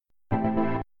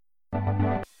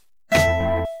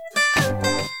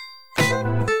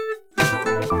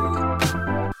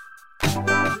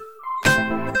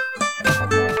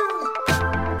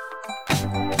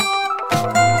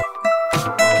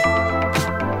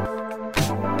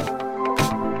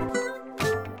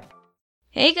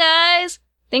Hey guys!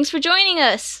 Thanks for joining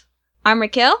us. I'm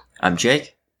Raquel. I'm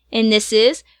Jake. And this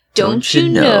is Don't You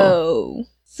Know?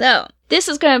 So, this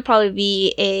is going to probably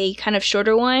be a kind of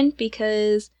shorter one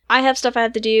because I have stuff I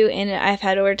have to do and I've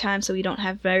had overtime, so we don't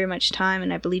have very much time,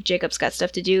 and I believe Jacob's got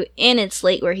stuff to do and it's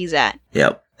late where he's at.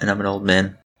 Yep, and I'm an old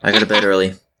man. I go to bed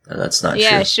early. No, that's not true.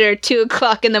 Yeah, sure. 2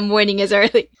 o'clock in the morning is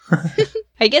early.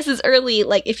 I guess it's early,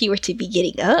 like, if you were to be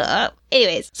getting up.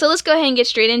 Anyways, so let's go ahead and get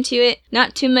straight into it.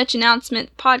 Not too much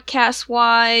announcement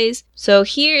podcast-wise. So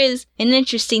here is an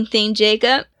interesting thing,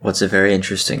 Jacob. What's so very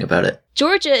interesting about it?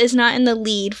 Georgia is not in the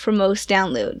lead for most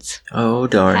downloads. Oh,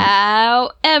 darn.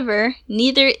 However,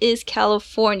 neither is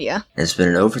California. It's been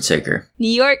an overtaker. New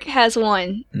York has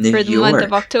won for the month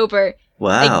of October.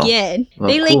 Wow. Again. Well,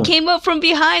 they cool. came up from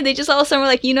behind. They just all of a sudden were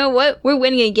like, you know what? We're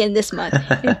winning again this month.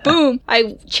 And boom.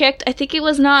 I checked. I think it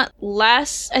was not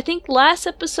last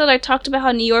episode I talked about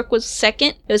how New York was second.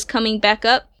 It was coming back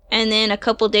up. And then a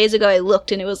couple days ago I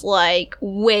looked and it was like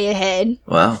way ahead.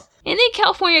 Wow. And then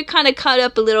California kind of caught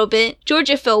up a little bit.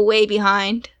 Georgia fell way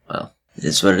behind. Well, it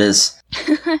is what it is.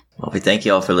 Well, we thank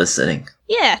you all for listening.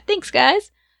 Yeah, thanks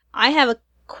guys. I have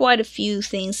quite a few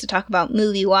things to talk about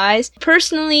movie-wise.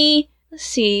 Personally, let's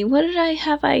see, what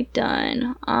have I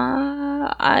done?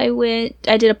 I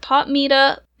did a pop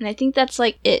meetup, and I think that's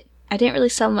like it. I didn't really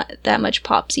sell that much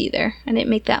pops either. I didn't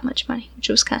make that much money, which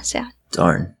was kind of sad.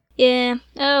 Darn. Yeah,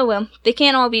 oh well, they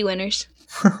can't all be winners.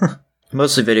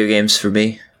 Mostly video games for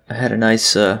me. I had a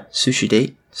nice sushi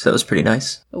date, so that was pretty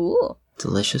nice. Ooh.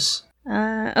 Delicious.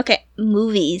 Okay,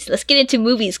 movies. Let's get into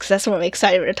movies, because that's what I'm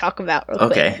excited to talk about real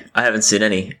quick. Okay, I haven't seen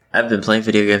any. I've been playing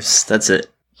video games, that's it.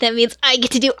 That means I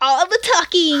get to do all of the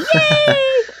talking! Yay!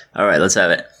 Alright, let's have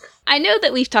it. I know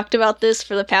that we've talked about this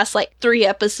for the past, 3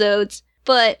 episodes,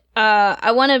 but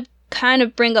I want to kind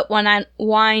of bring up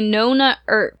Wynonna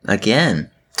Earp.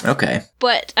 Again? Okay.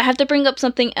 But I have to bring up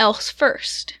something else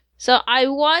first. So I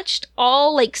watched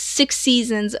all, 6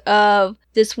 seasons of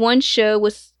this one show,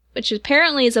 which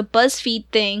apparently is a BuzzFeed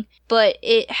thing, but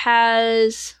it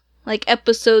has,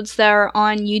 episodes that are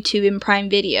on YouTube and Prime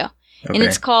Video. Okay. And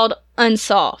it's called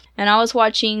Unsolved. And I was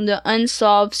watching the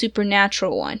Unsolved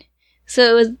Supernatural one.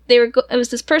 So it was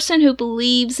this person who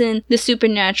believes in the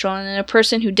supernatural and then a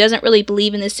person who doesn't really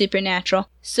believe in the supernatural.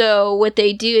 So what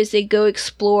they do is they go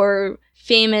explore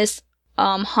famous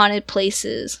haunted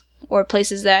places or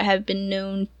places that have been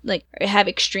known, have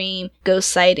extreme ghost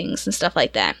sightings and stuff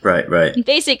like that. Right. And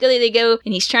basically they go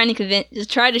and he's trying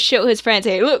to show his friends,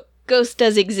 hey, look, ghost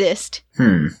does exist.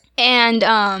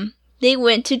 And they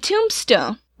went to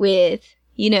Tombstone with,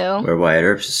 where Wyatt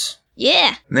Earp is.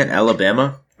 Yeah. And then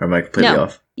Alabama? Or am I completely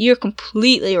off? You're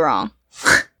completely wrong.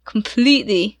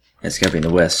 Completely. It's gotta be in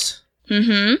the West.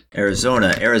 Mm-hmm. Arizona,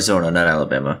 not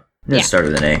Alabama. It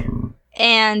started with an A.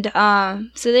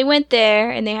 And, so they went there,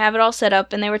 and they have it all set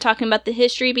up, and they were talking about the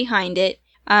history behind it.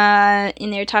 And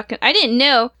they were talking, I didn't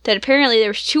know that apparently there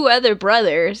was 2 other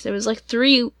brothers. There was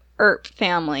 3 Earp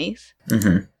families.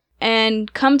 Mm-hmm.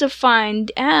 And come to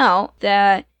find out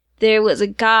that there was a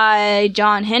guy,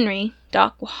 John Henry,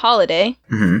 Doc Holliday.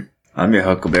 Mm-hmm. I'm your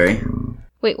Huckleberry.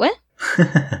 Wait, what?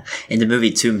 In the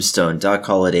movie Tombstone, Doc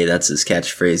Holliday, that's his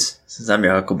catchphrase. He says, I'm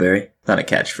your Huckleberry. Not a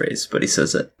catchphrase, but he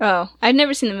says it. Oh, I've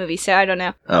never seen the movie, so I don't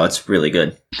know. Oh, it's really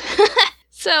good.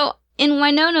 So, in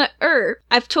Wynonna Earp,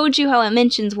 I've told you how it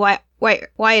mentions Wyatt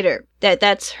Earp.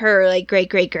 That's her,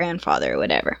 great-great-grandfather or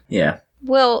whatever. Yeah.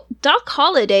 Well, Doc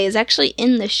Holliday is actually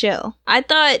in the show. I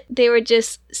thought they were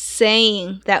just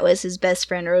saying that was his best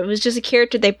friend, or it was just a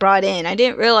character they brought in. I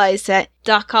didn't realize that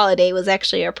Doc Holliday was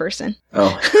actually a person.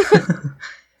 Oh.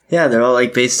 Yeah, they're all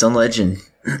based on legend.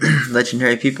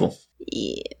 Legendary people.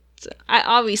 Yeah. I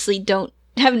obviously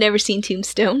have never seen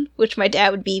Tombstone, which my dad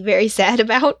would be very sad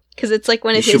about, because it's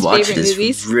one of his favorite movies.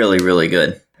 It's really, really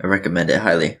good. I recommend it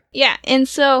highly. Yeah, and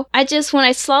so when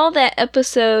I saw that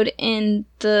episode in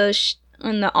the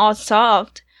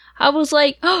Unsolved, I was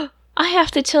like, oh, I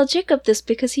have to tell Jacob this,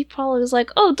 because he probably was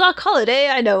like, oh, Doc Holliday,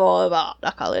 I know all about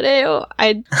Doc Holliday. Oh,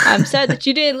 I'm sad that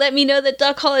you didn't let me know that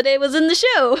Doc Holliday was in the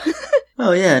show.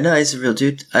 Oh yeah, no, he's a real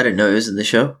dude. I didn't know he was in the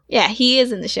show. Yeah, he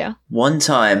is in the show. One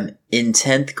time in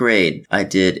 10th grade, I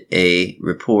did a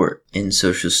report in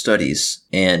social studies,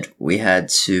 and we had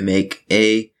to make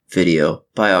a video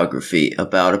biography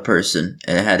about a person,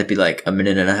 and it had to be 1.5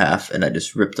 minutes, and I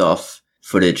just ripped off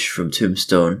footage from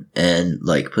Tombstone and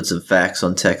put some facts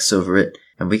on text over it,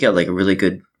 and we got a really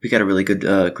good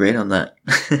grade on that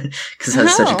because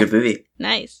that's such a good movie.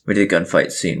 Nice. We did a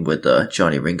gunfight scene with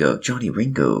Johnny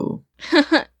Ringo.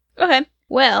 Okay,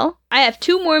 well, I have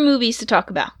 2 more movies to talk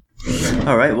about.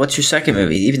 All right, what's your second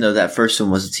movie? Even though that first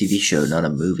one was a TV show, not a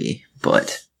movie,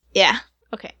 but yeah.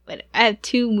 Okay, but I have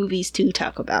 2 movies to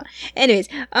talk about. Anyways,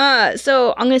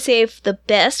 so I'm gonna save the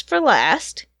best for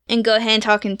last and go ahead and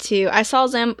talk into. I saw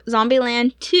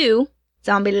Zombieland 2,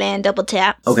 Zombieland Double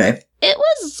Tap. Okay. It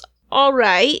was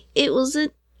alright. It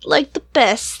wasn't like the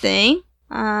best thing.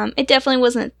 It definitely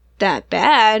wasn't that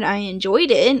bad. I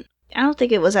enjoyed it. I don't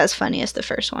think it was as funny as the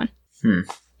first one.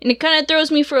 And it kind of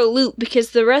throws me for a loop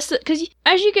because because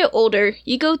as you get older,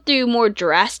 you go through more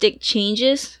drastic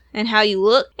changes in how you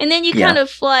look, and then you kind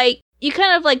of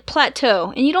like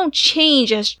plateau, and you don't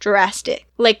change as drastic,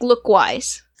 like look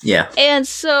wise. Yeah. And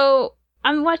so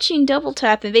I'm watching Double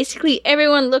Tap, and basically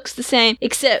everyone looks the same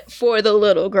except for the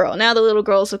little girl. Now the little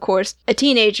girl is, of course, a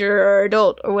teenager or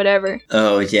adult or whatever.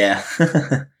 Oh, yeah.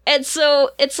 And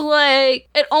so it's like,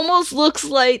 it almost looks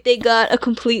like they got a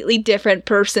completely different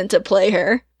person to play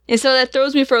her. And so that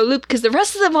throws me for a loop because the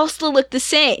rest of them all still look the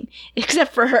same,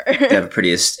 except for her. They have a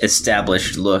pretty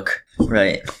established look,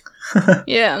 right?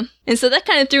 Yeah. And so that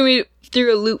kind of threw me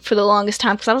through a loop for the longest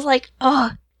time because I was like,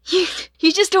 oh,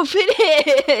 you just don't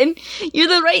fit in. You're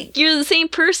the same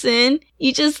person.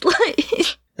 You just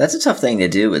like... That's a tough thing to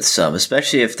do with some,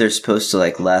 especially if they're supposed to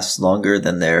like last longer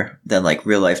than like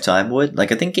real life time would.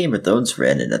 Like I think Game of Thrones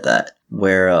ran into that,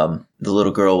 where the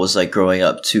little girl was like growing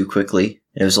up too quickly.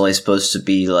 It was only supposed to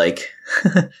be like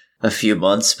a few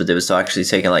months, but it was actually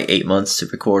taking like 8 months to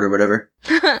record or whatever.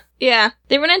 Yeah,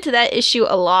 they run into that issue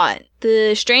a lot.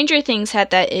 The Stranger Things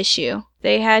had that issue.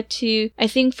 They had to, I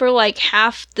think for like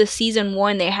half the season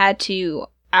 1, they had to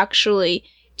actually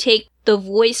take the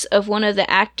voice of one of the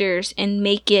actors and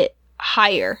make it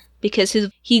higher because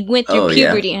he went through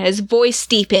puberty and his voice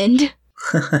deepened.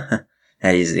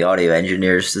 And he's the audio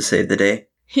engineers to save the day.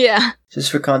 Yeah.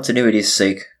 Just for continuity's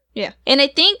sake. Yeah. And I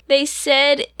think they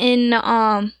said in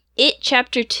It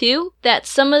Chapter 2 that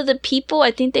some of the people,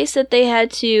 I think they said they had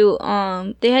to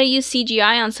use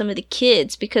CGI on some of the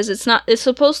kids because it's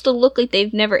supposed to look like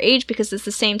they've never aged because it's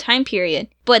the same time period.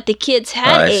 But the kids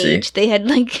had aged. They had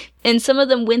like, and some of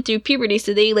them went through puberty,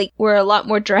 so they like were a lot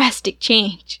more drastic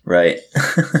change. Right.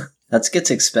 That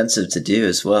gets expensive to do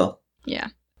as well. Yeah.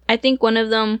 I think one of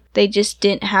them, they just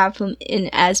didn't have them in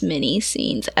as many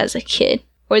scenes as a kid.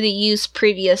 Or they used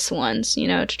previous ones,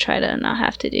 to try to not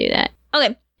have to do that.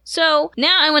 Okay, so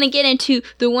now I want to get into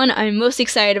the one I'm most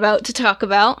excited about to talk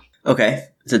about. Okay,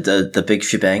 the big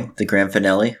shebang, the grand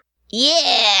finale.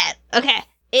 Yeah! Okay,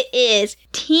 it is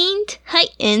Teen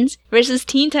Titans versus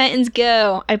Teen Titans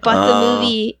Go. I bought the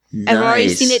movie. Nice. I've already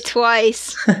seen it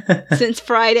twice since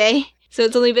Friday. So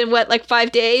it's only been,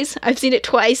 5 days? I've seen it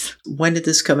twice. When did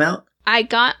this come out? I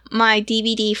got my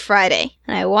DVD Friday,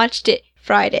 and I watched it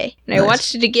Friday. And I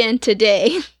watched it again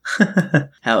today.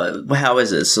 How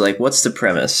is it? So, what's the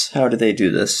premise? How do they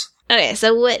do this? Okay,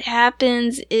 so what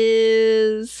happens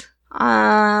is...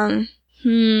 trying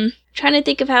to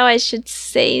think of how I should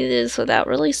say this without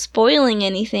really spoiling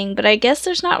anything, but I guess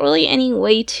there's not really any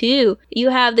way to. You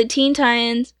have the Teen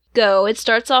Titans Go. It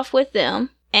starts off with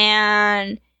them,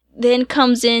 and then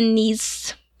comes in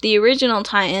the original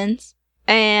Titans,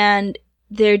 and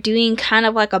they're doing kind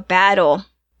of like a battle,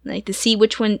 to see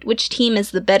which team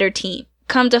is the better team.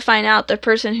 Come to find out, the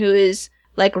person who is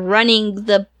running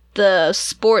the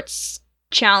sports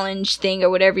challenge thing or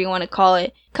whatever you want to call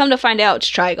it, come to find out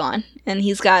it's Trigon, and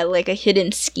he's got a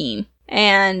hidden scheme,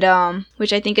 and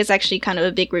which I think is actually kind of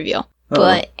a big reveal. Oh.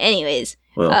 But anyways,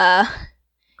 well.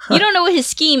 You don't know what his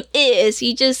scheme is.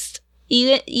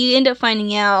 You end up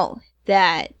finding out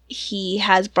that he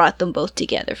has brought them both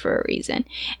together for a reason.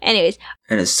 Anyways.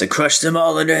 And it's to crush them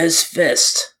all under his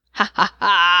fist. Ha ha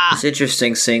ha. It's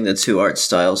interesting seeing the two art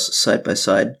styles side by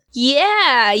side.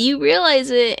 Yeah, you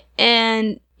realize it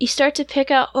and you start to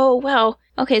pick out, oh, wow.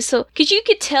 Okay, so, because you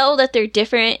could tell that they're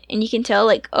different, and you can tell,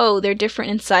 they're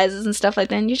different in sizes and stuff like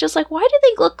that, and you're just like, why do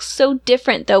they look so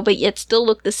different, though, but yet still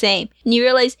look the same? And you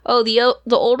realize, oh, the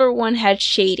older one had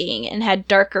shading and had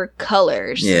darker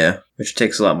colors. Yeah, which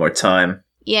takes a lot more time.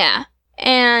 Yeah,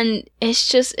 and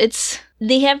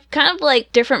they have kind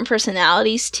of, different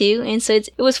personalities, too, and so it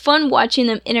was fun watching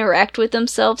them interact with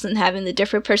themselves and having the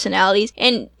different personalities,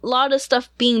 and a lot of stuff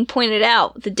being pointed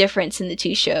out, the difference in the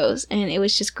two shows, and it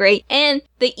was just great. And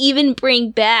they even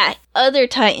bring back other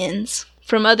Titans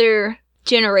from other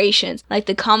generations, like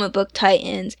the comic book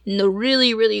Titans, and the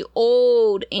really, really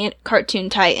old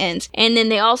cartoon Titans, and then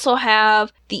they also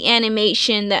have the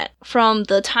animation that from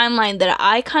the timeline that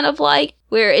I kind of like,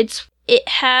 where it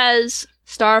has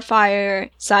Starfire,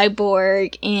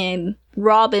 Cyborg, and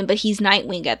Robin, but he's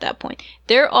Nightwing at that point.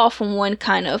 They're all from one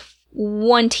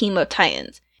team of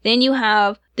Titans. Then you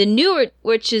have the newer,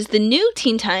 which is the new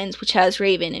Teen Titans, which has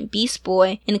Raven and Beast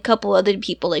Boy and a couple other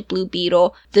people like Blue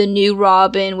Beetle, the new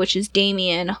Robin, which is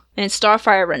Damian, and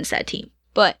Starfire runs that team.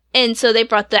 And so they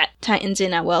brought that Titans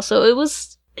in as well. So it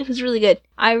was really good.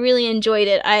 I really enjoyed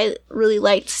it. I really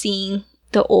liked seeing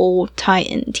the old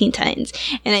Teen Titans,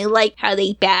 and I like how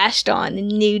they bashed on the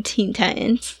new Teen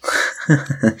Titans.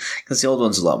 Because the old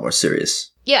one's a lot more serious.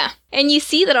 Yeah, and you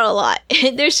see that a lot.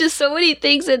 There's just so many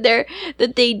things in there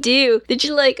that they do that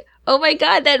you're like, oh my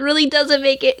god, that really doesn't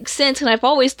make sense, and I've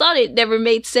always thought it never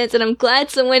made sense, and I'm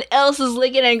glad someone else is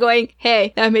looking and going,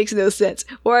 hey, that makes no sense.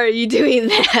 Why are you doing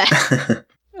that?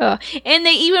 And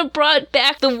they even brought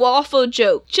back the waffle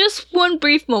joke. Just one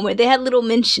brief moment. They had little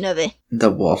mention of it. The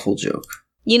waffle joke.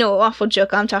 You know what waffle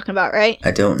joke I'm talking about, right?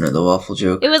 I don't know the waffle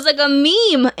joke. It was like a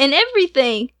meme and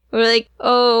everything. We're like,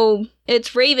 oh,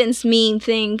 it's Raven's meme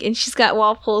thing, and she's got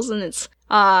waffles, and it's,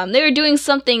 they were doing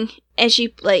something, and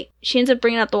she ends up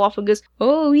bringing out the waffle and goes,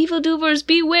 oh, evildoers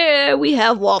beware, we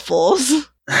have waffles.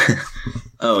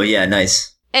 Oh, yeah,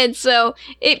 nice. And so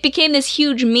it became this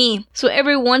huge meme. So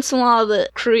every once in a while,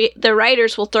 the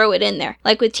writers will throw it in there.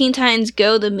 Like with Teen Titans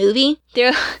Go, the movie,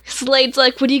 Slade's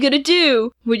like, what are you gonna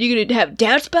do? What are you gonna have,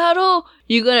 dance battle?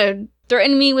 You gonna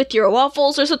threaten me with your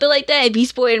waffles or something like that? And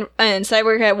Beast Boy and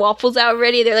Cyborg had waffles out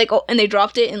already. They're like, oh, and they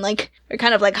dropped it and they're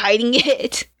kind of hiding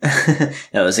it.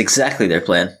 That was exactly their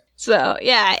plan. So,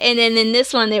 yeah. And then in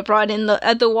this one, they brought in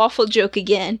the waffle joke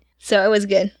again. So it was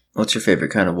good. What's your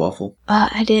favorite kind of waffle?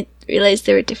 I didn't realize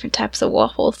there were different types of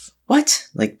waffles. What?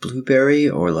 Like blueberry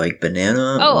or like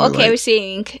banana? Oh, okay, we're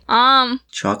seeing.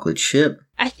 Chocolate chip?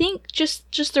 I think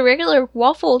just the regular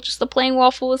waffle, just the plain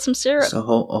waffle with some syrup. So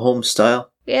a home style?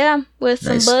 Yeah, with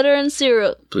nice. some butter and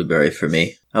syrup. Blueberry for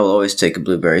me. I will always take a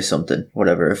blueberry something.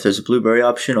 Whatever. If there's a blueberry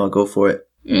option, I'll go for it.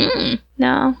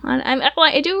 No,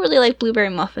 I do really like blueberry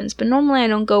muffins, but normally I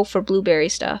don't go for blueberry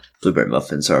stuff. Blueberry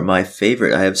muffins are my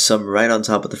favorite. I have some right on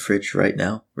top of the fridge right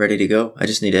now, ready to go. I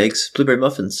just need eggs. Blueberry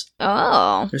muffins.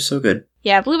 Oh. They're so good.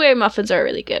 Yeah, blueberry muffins are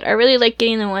really good. I really like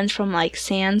getting the ones from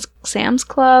Sam's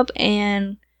Club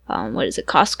and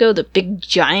Costco, the big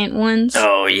giant ones.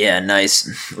 Oh yeah,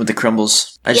 nice. With the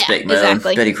crumbles. I just make my own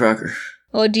Betty Crocker.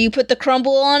 Oh, do you put the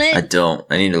crumble on it? I don't.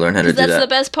 I need to learn how to do that. That's the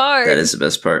best part. That is the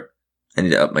best part. I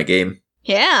need to up my game.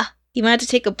 Yeah. You might have to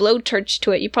take a blowtorch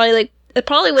to it. You probably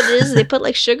probably what it is they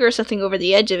put sugar or something over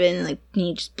the edge of it and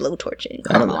you just blowtorch it.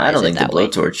 I don't think they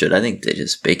blowtorch it. I think they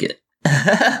just bake it.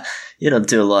 You don't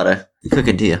do a lot of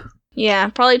cooking, do you? Yeah,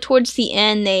 probably towards the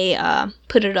end they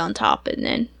put it on top and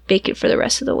then bake it for the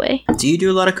rest of the way. Do you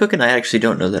do a lot of cooking? I actually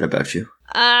don't know that about you.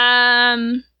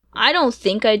 I don't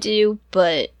think I do,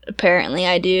 but apparently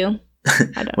I do.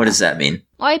 What does that mean?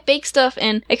 Well, I bake stuff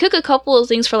and I cook a couple of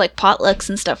things for potlucks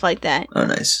and stuff like that. Oh,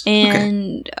 nice.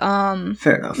 And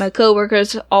fair enough. My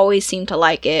coworkers always seem to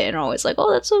like it and are always like,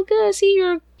 "Oh, that's so good. I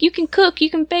see you can cook, you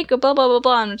can bake, blah blah blah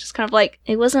blah." And it's just kind of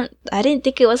I didn't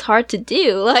think it was hard to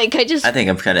do. I think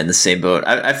I'm kind of in the same boat.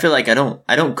 I feel like I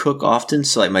don't cook often,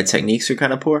 so my techniques are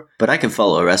kind of poor. But I can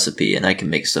follow a recipe and I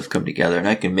can make stuff come together and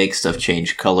I can make stuff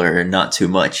change color and not too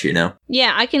much, you know.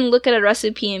 Yeah, I can look at a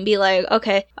recipe and be like,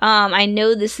 okay, I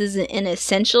know this is an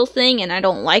essential thing and I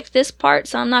don't like this part,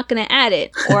 so I'm not gonna add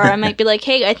it. Or I might be like,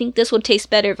 hey, I think this would taste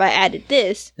better if I added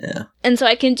this. Yeah. And so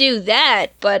I can do that,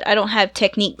 but I don't have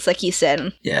techniques like you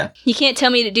said. Yeah. You can't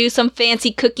tell me to do some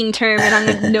fancy cooking term and I'm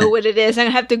going to know what it is. I'm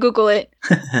going to have to Google it.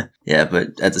 Yeah,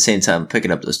 but at the same time,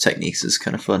 picking up those techniques is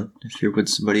kind of fun if you're with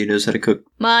somebody who knows how to cook.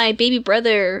 My baby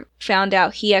brother found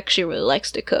out he actually really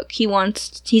likes to cook.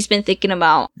 He's been thinking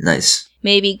about nice.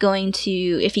 Maybe going to,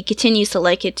 if he continues to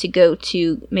like it, to go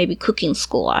to maybe cooking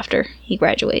school after he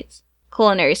graduates.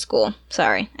 Culinary school.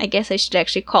 Sorry. I guess I should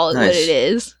actually call it what it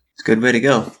is. It's a good way to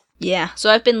go. Yeah, so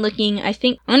I've been looking. I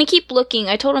think I'm going to keep looking.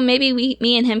 I told him maybe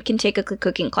me and him can take a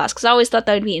cooking class because I always thought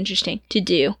that would be interesting to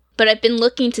do. But I've been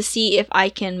looking to see if I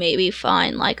can maybe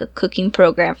find a cooking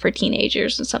program for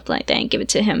teenagers and something like that and give it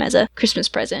to him as a Christmas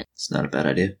present. It's not a bad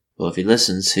idea. Well, if he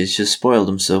listens, he's just spoiled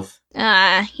himself.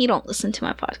 He don't listen to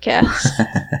my podcast.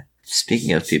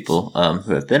 Speaking of people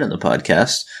who have been on the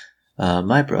podcast,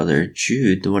 my brother,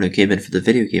 Jude, the one who came in for the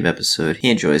video game episode, he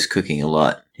enjoys cooking a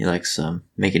lot. He likes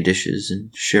making dishes and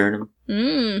sharing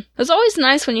them. It's always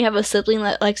nice when you have a sibling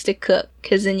that likes to cook,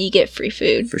 because then you get free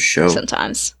food. For sure.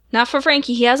 Sometimes. Not for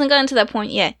Frankie. He hasn't gotten to that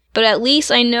point yet. But at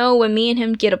least I know when me and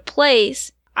him get a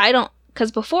place,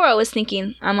 because before I was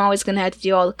thinking I'm always going to have to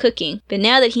do all the cooking. But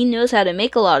now that he knows how to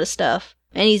make a lot of stuff,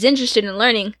 and he's interested in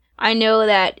learning, I know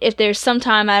that if there's some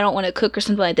time I don't want to cook or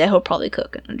something like that, he'll probably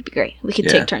cook. And it'd be great. We could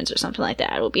take turns or something like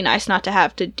that. It would be nice not to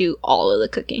have to do all of the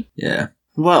cooking. Yeah.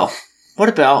 Well, what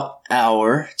about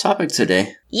our topic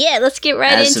today? Yeah, let's get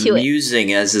right as into it. As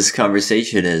amusing as this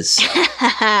conversation is.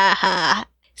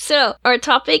 So, our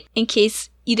topic, in case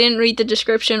you didn't read the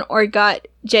description or got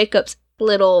Jacob's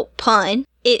little pun,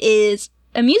 it is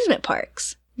amusement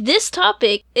parks. This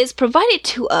topic is provided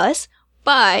to us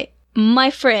by my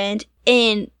friend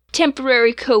and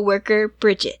temporary co-worker,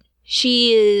 Bridget.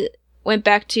 She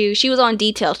was on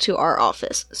detail to our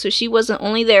office, so she wasn't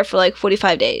only there for like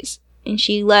 45 days, and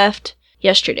she left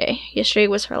yesterday. Yesterday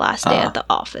was her last day at the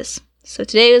office, so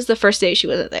today was the first day she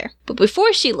wasn't there. But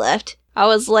before she left, I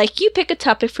was like, you pick a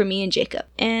topic for me and Jacob,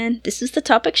 and this is the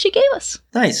topic she gave us.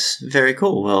 Nice. Very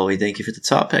cool. Well, we thank you for the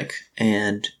topic,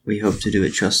 and we hope to do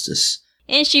it justice.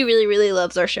 And she really, really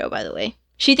loves our show, by the way.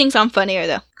 She thinks I'm funnier,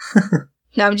 though.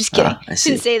 No, I'm just kidding. I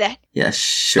see. Didn't say that. Yeah,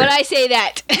 sure. But I say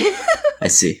that. I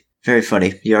see. Very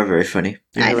funny. You are very funny.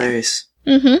 You're hilarious.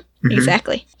 Mm-hmm.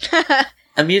 Exactly.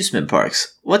 Amusement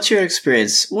parks. What's your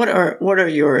experience? What are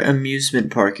your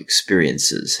amusement park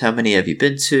experiences? How many have you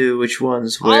been to? Which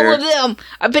ones? Where? All of them.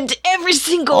 I've been to every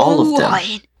single All of them.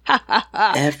 one.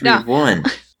 Everyone.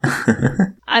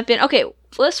 I've been. Okay,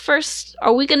 let's first.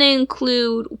 Are we going to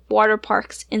include water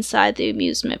parks inside the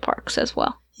amusement parks as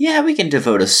well? Yeah, we can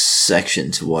devote a section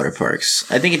to water parks.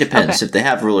 I think it depends if they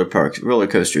have roller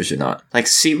coasters or not. Like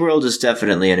SeaWorld is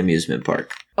definitely an amusement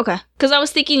park. Okay, because I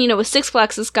was thinking, with Six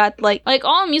Flags, it's got like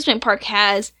all amusement park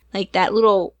has like that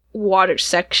little water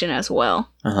section as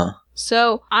well.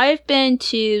 So I've been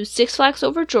to Six Flags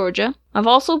Over Georgia. I've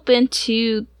also been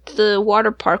to the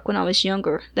water park when I was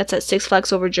younger. That's at Six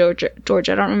Flags Over Georgia. I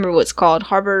don't remember what it's called,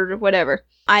 Harbor or whatever.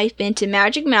 I've been to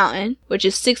Magic Mountain, which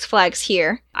is Six Flags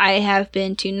here. I have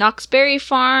been to Knott's Berry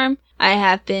Farm. I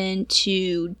have been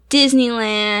to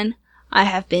Disneyland. I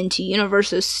have been to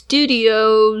Universal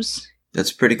Studios.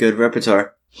 That's pretty good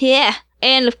repertoire. Yeah.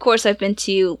 And of course, I've been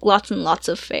to lots and lots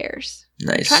of fairs.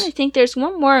 Nice. I'm trying to think, there's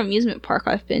one more amusement park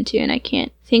I've been to, and I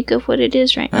can't think of what it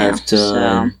is right now. I've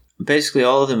done basically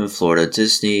all of them in Florida.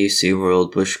 Disney,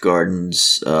 SeaWorld, Busch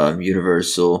Gardens,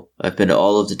 Universal. I've been to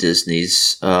all of the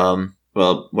Disneys.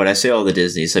 Well, when I say all the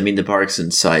Disneys, I mean the parks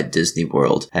inside Disney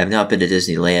World. I have not been to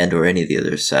Disneyland or any of the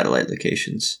other satellite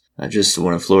locations. Just the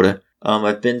one in Florida.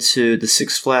 I've been to the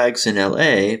Six Flags in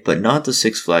LA, but not the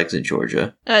Six Flags in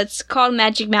Georgia. It's called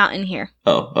Magic Mountain here.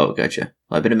 Oh, gotcha.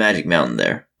 Well, I've been to Magic Mountain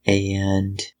there.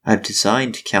 And I've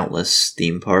designed countless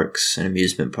theme parks and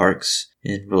amusement parks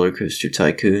in Roller Coaster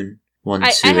Tycoon 1, 2,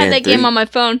 and 3. I had that game on my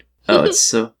phone.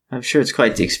 I'm sure it's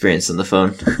quite the experience on the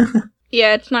phone.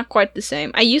 Yeah, it's not quite the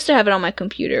same. I used to have it on my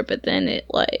computer, but then it,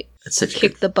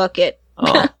 kicked the bucket.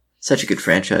 Oh, such a good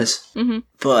franchise. Mm-hmm.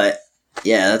 But,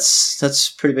 yeah, that's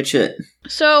pretty much it.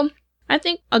 So, I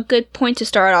think a good point to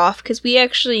start off, because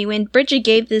when Bridget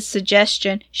gave this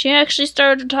suggestion, she actually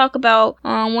started to talk about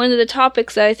one of the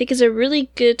topics that I think is a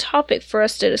really good topic for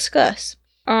us to discuss.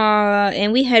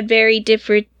 And we had very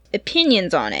different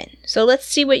opinions on it. So, let's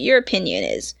see what your opinion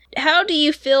is. How do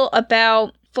you feel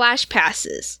about Flash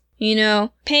Passes?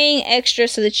 Paying extra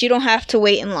so that you don't have to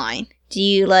wait in line. Do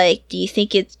you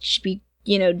think it should be,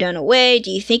 done away? Do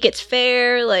you think it's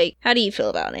fair? How do you feel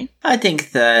about it? I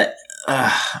think that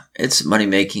it's a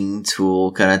money-making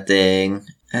tool kind of thing.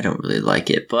 I don't really like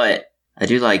it, but I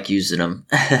do like using them.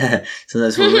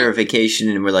 Sometimes when we're on vacation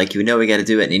and we're like, we got to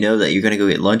do it, and you know that you're going to go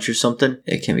get lunch or something,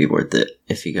 it can be worth it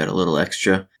if you got a little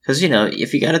extra. Because,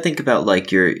 if you got to think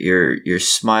about, your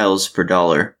smiles per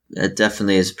dollar, that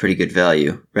definitely is a pretty good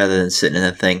value, rather than sitting in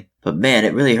that thing. But man,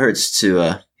 it really hurts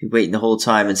to be waiting the whole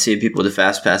time and seeing people with the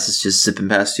fast passes just zipping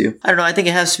past you. I don't know, I think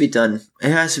it has to be done. It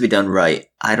has to be done right.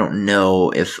 I don't know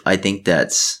if I think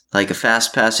that's like a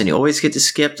fast pass and you always get to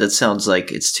skip. That sounds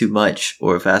like it's too much.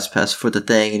 Or a fast pass for the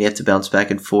thing and you have to bounce back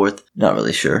and forth. Not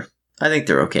really sure. I think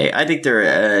they're okay. I think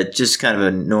they're just kind of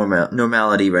a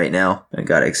normality right now. I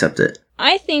gotta accept it.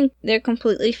 I think they're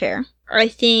completely fair. I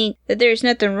think that there's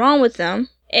nothing wrong with them.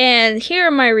 And here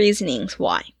are my reasonings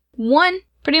why. One,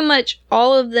 pretty much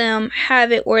all of them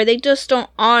have it where they just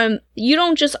you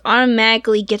don't just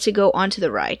automatically get to go onto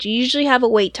the ride. You usually have a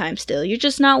wait time still. You're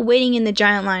just not waiting in the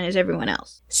giant line as everyone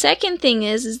else. Second thing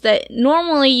is that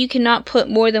normally you cannot put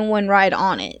more than one ride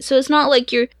on it. So it's not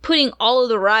like you're putting all of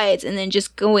the rides and then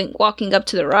just walking up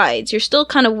to the rides. You're still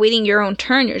kind of waiting your own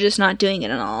turn. You're just not doing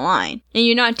it on a line. And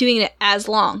you're not doing it as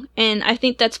long. And I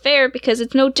think that's fair because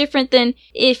it's no different than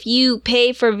if you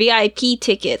pay for VIP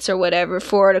tickets or whatever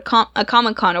for a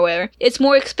Comic-Con or whatever. It's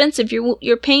more expensive.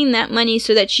 You're paying that money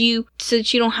so that you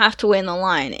don't have to wait in the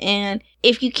line. And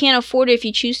if you can't afford it, if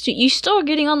you choose to, you still are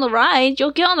getting on the ride.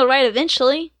 You'll get on the ride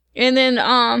eventually. And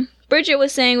then, Bridget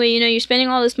was saying, well, you're spending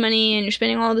all this money and you're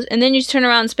spending all this, and then you turn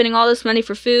around and spending all this money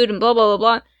for food and blah, blah,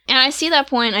 blah, blah. And I see that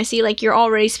point. I see, like, you're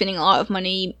already spending a lot of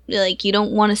money. Like, you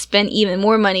don't want to spend even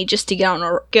more money just to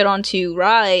get onto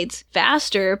rides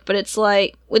faster. But it's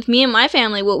like, with me and my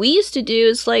family, what we used to do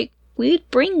is, like, we'd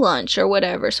bring lunch or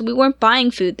whatever. So we weren't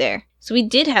buying food there. So we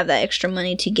did have that extra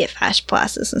money to get fast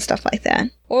passes and stuff like that.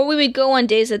 Or we would go on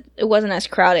days that it wasn't as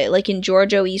crowded. Like in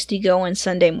Georgia, we used to go on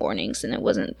Sunday mornings, and it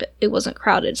wasn't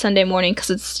crowded Sunday morning because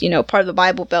it's, part of the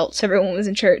Bible Belt, so everyone was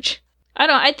in church.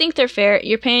 I think they're fair.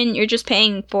 You're just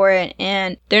paying for it,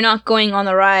 and they're not going on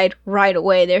the ride right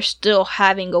away. They're still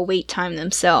having a wait time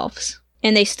themselves.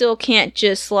 And they still can't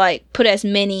just, like, put as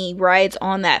many rides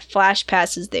on that flash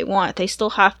pass as they want. They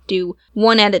still have to do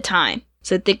one at a time.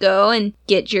 So they go and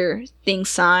get your thing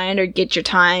signed or get your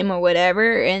time or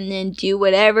whatever, and then do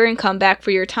whatever and come back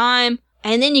for your time.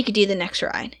 And then you could do the next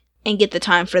ride and get the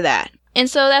time for that. And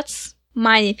so that's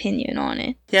my opinion on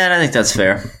it. Yeah, and I think that's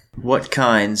fair. What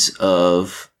kinds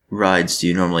of rides do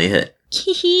you normally hit?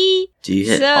 Do you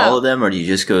hit all of them, or do you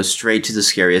just go straight to the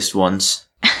scariest ones?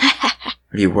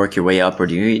 Or do you work your way up, or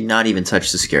do you not even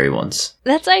touch the scary ones?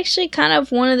 That's actually kind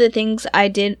of one of the things I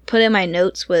did put in my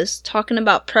notes, was talking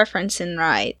about preference in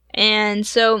ride. And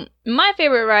so my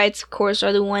favorite rides, of course,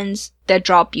 are the ones that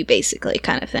drop you, basically,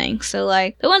 kind of thing. So,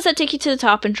 like, the ones that take you to the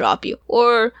top and drop you.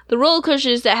 Or the roller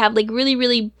coasters that have, like, really,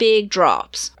 really big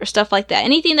drops. Or stuff like that.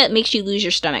 Anything that makes you lose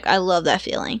your stomach. I love that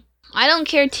feeling. I don't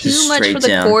care too much for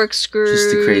the corkscrews.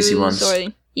 Just the crazy ones.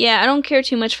 Yeah, I don't care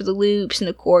too much for the loops and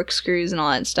the corkscrews and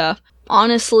all that stuff.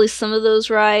 Honestly, some of those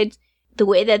rides, the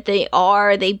way that they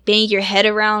bang your head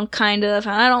around, kind of,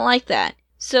 and I don't like that.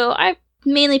 So I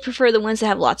mainly prefer the ones that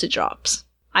have lots of drops.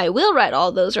 I will ride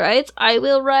all those rides. I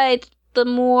will ride the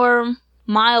more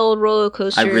mild roller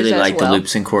coasters. I really like the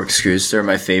loops and corkscrews. They're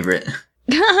my favorite.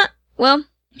 Well,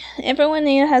 everyone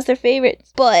has their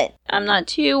favorites, but I'm not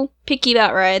too picky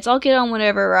about rides. I'll get on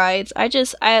whatever rides. I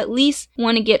at least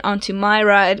want to get onto my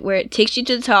ride where it takes you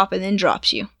to the top and then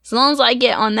drops you. As long as I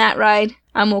get on that ride,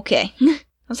 I'm okay.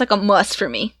 That's like a must for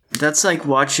me. That's like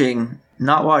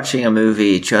not watching a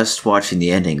movie, just watching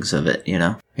the endings of it,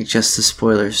 Like just the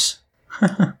spoilers.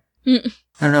 I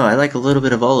don't know, I like a little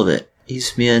bit of all of it.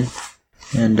 Eats me in.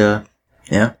 And,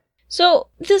 yeah. So,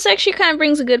 this actually kind of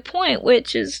brings a good point,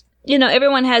 which is,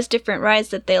 everyone has different rides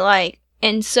that they like.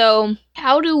 And so,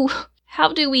 how do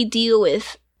we deal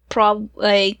with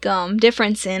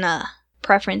difference in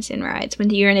preference in rides when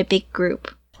you're in a big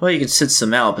group? Well, you can sit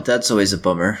some out, but that's always a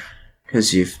bummer.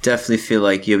 Because you definitely feel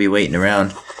like you'll be waiting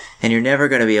around. And you're never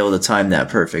going to be able to time that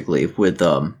perfectly with,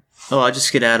 I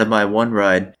just get out of my one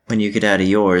ride when you get out of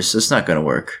yours. That's not going to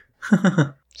work.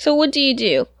 So what do you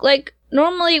do? Like,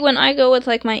 normally when I go with,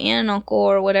 like, my aunt and uncle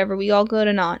or whatever, we all go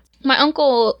to Knott's. My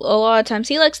uncle, a lot of times,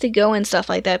 he likes to go and stuff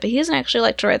like that, but he doesn't actually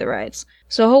like to ride the rides.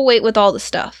 So he'll wait with all the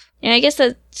stuff. And I guess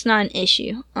that's not an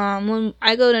issue. When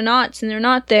I go to Knott's and they're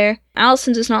not there,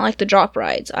 Allison does not like the drop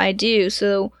rides. I do.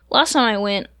 So last time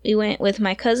we went with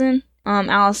my cousin,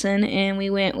 Allison, and we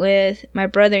went with my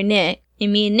brother, Nick.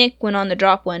 And me and Nick went on the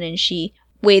drop one, and she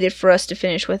waited for us to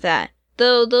finish with that.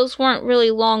 Though those weren't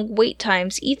really long wait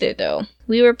times either, though.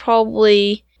 We were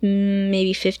probably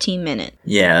maybe 15 minutes.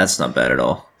 Yeah, that's not bad at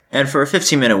all. And for a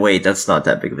 15-minute wait, that's not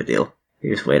that big of a deal.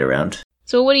 You just wait around.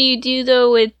 So what do you do,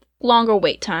 though, with longer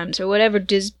wait times or whatever?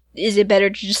 Is it better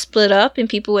to just split up and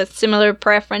people with similar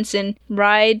preference in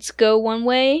rides go one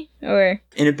way? Or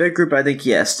in a big group, I think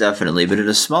yes, definitely. But in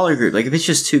a smaller group, like if it's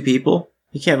just two people,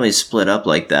 you can't really split up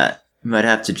like that. You might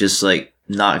have to just like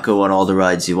not go on all the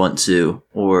rides you want to,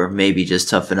 or maybe just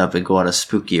toughen up and go on a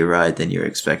spookier ride than you're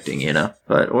expecting,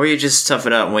 or you just tough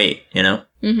it out and wait,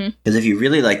 Because if you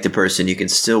really like the person, you can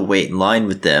still wait in line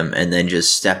with them and then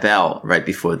just step out right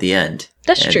before the end.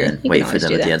 That's true. And wait for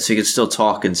them at the end. So you can still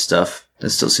talk and stuff.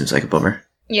 That still seems like a bummer.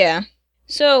 Yeah.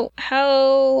 So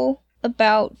how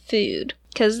about food?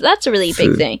 Because that's a really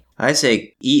big thing. I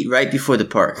say eat right before the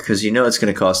park because it's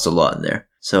going to cost a lot in there.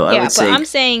 So I would say... Yeah, but I'm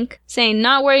saying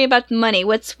not worry about the money.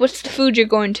 What's the food you're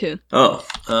going to?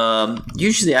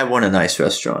 Usually I want a nice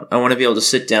restaurant. I want to be able to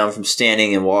sit down from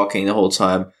standing and walking the whole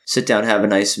time. Sit down, have a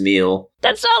nice meal.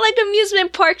 That's not like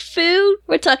amusement park food.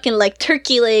 We're talking like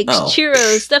turkey legs,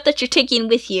 churros, stuff that you're taking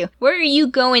with you. Where are you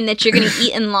going that you're going to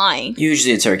eat in line?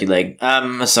 Usually a turkey leg.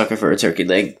 I'm a sucker for a turkey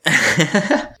leg.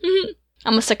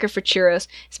 I'm a sucker for churros.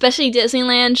 Especially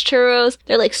Disneyland churros.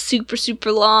 They're like super,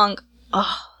 super long.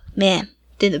 Oh, man.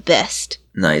 They're the best.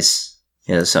 Nice.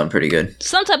 Yeah, that sounds pretty good.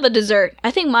 Some type of dessert.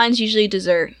 I think mine's usually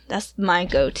dessert. That's my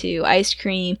go-to. Ice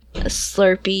cream, a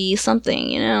Slurpee, something,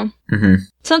 Mm-hmm.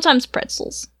 Sometimes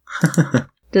pretzels.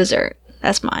 Dessert.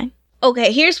 That's mine.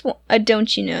 Okay, here's a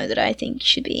don't you know that I think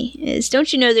should be.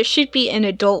 Don't you know there should be an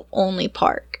adult-only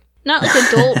park? Not like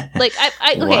adult...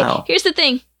 okay, wow. Here's the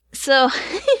thing. So,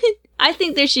 I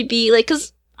think there should be, like,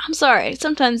 because, I'm sorry,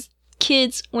 sometimes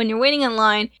kids, when you're waiting in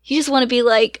line, you just want to be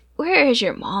like, where is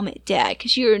your mom and dad?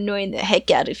 Because you're annoying the heck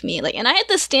out of me. Like, and I had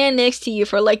to stand next to you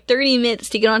for like 30 minutes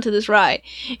to get onto this ride,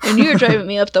 and you're driving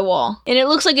me up the wall. And it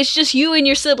looks like it's just you and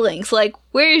your siblings. Like,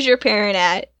 where is your parent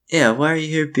at? Yeah, why are you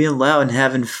here being loud and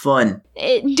having fun?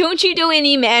 Don't you do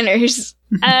any manners?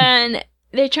 And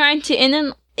they're trying to, and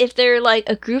then if they're like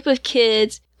a group of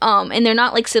kids, and they're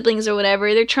not like siblings or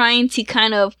whatever, they're trying to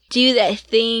kind of do that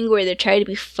thing where they're trying to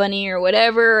be funny or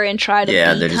whatever and try to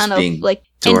be kind of like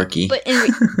dorky.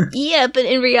 But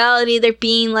in reality, they're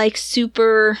being like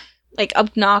super like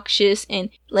obnoxious and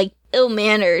like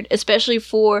ill-mannered, especially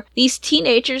for these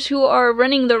teenagers who are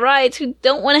running the rides who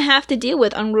don't want to have to deal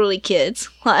with unruly kids.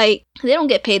 Like, they don't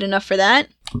get paid enough for that.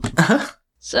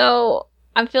 So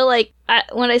I feel like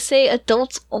when I say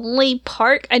adults only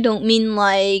park, I don't mean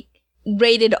like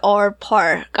rated R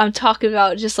park. I'm talking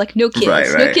about just like no kids. Right.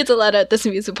 No kids allowed at this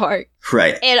amusement park.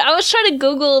 Right. And I was trying to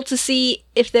Google to see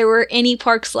if there were any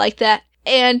parks like that.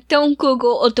 And don't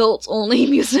Google adults only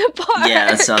amusement park.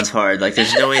 Yeah, that sounds hard. Like,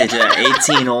 there's no way to do that.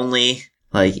 18 only.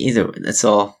 Like, either. That's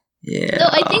all. Yeah. No,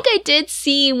 I think I did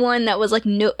see one that was like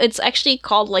no. It's actually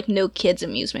called like no kids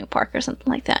amusement park or something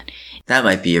like that. That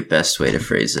might be your best way to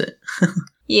phrase it.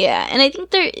 Yeah, and I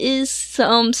think there is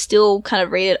some still kind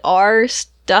of rated R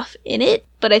stuff in it,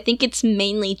 but I think it's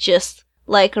mainly just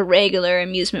like a regular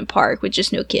amusement park with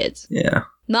just no kids. Yeah.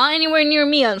 Not anywhere near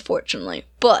me, unfortunately,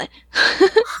 but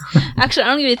actually, I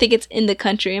don't even think it's in the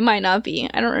country. It might not be.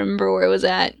 I don't remember where it was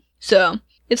at. So,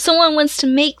 if someone wants to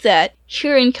make that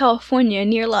here in California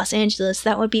near Los Angeles,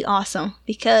 that would be awesome,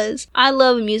 because I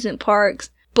love amusement parks,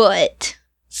 but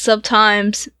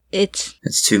sometimes it's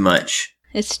too much.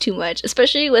 It's too much,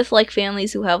 especially with like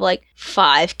families who have like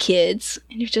 5 kids,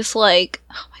 and you're just like,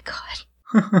 oh my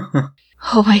god.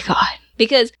 Oh my god.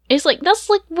 Because it's like,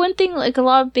 that's like one thing like a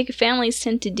lot of big families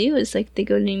tend to do is like they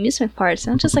go to amusement parks.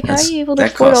 And I'm just like, how are you able to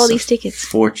afford all these tickets?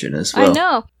 Fortune as well. I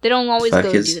know. They don't always go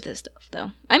do this stuff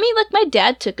though. I mean, like my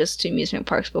dad took us to amusement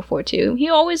parks before too. He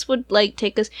always would like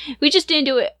take us. We just didn't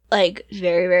do it like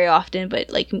very, very often.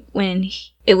 But like when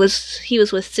he was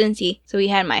with Cincy. So he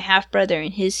had my half brother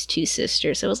and his 2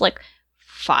 sisters. So it was like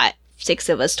 5, 6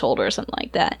 of us total or something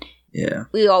like that. Yeah.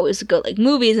 We always go like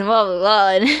movies and blah blah blah.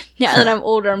 And now that I'm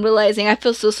older, I'm realizing I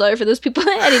feel so sorry for those people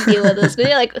that had to deal with this. But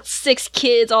they're like 6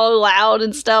 kids all loud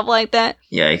and stuff like that.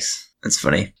 Yikes. That's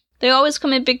funny. They always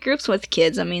come in big groups with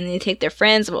kids. I mean, they take their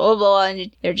friends, blah blah blah,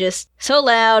 and they're just so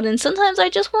loud. And sometimes I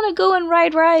just want to go and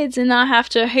ride rides and not have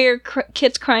to hear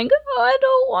kids crying, oh, I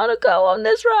don't want to go on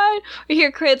this ride. Or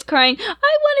hear kids crying, I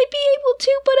want to be able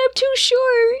to, but I'm too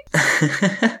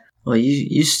short. Well,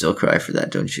 you still cry for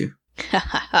that, don't you? Ha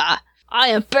ha ha. I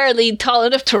am barely tall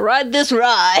enough to ride this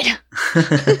ride.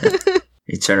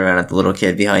 You turn around at the little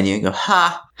kid behind you and go,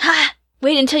 ha! Ha!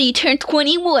 Wait until you turn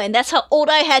 21. That's how old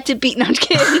I had to be. No, I'm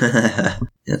kidding.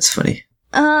 That's funny.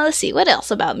 Let's see. What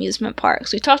else about amusement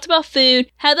parks? We talked about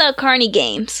food. How about carny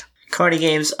games? Carny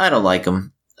games? I don't like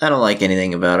them. I don't like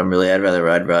anything about them, really. I'd rather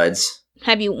ride rides.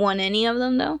 Have you won any of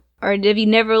them, though? Or have you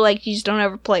never, like, you just don't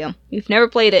ever play them? You've never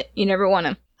played it. You never won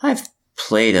them. I've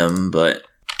played them, but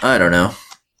I don't know.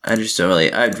 I just don't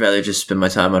really. I'd rather just spend my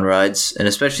time on rides. And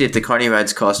especially if the carny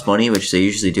rides cost money, which they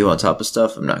usually do on top of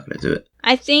stuff, I'm not going to do it.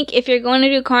 I think if you're going to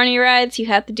do carny rides, you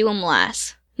have to do them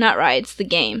last. Not rides, the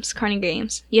games, carny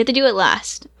games. You have to do it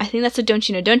last. I think that's a don't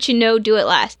you know. Don't you know, do it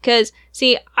last. Because,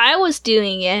 see, I was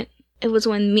doing it. It was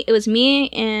me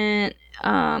and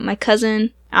my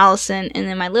cousin, Allison, and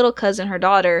then my little cousin, her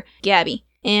daughter, Gabby.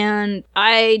 And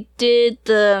I did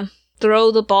the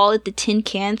throw the ball at the tin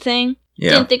can thing.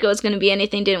 Yeah. Didn't think it was going to be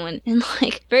anything, didn't win. And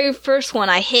like, very first one,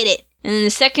 I hit it. And then the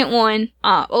second one,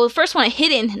 the first one I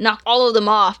hit it and knocked all of them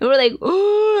off. And we're like,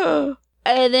 ooh.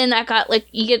 And then I got like,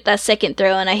 you get that second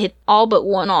throw and I hit all but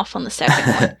one off on the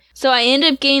second one. So I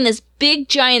ended up getting this big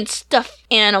giant stuffed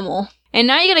animal. And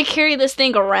now you got to carry this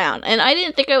thing around. And I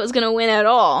didn't think I was going to win at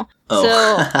all.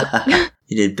 Oh. So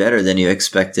you did better than you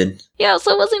expected. Yeah,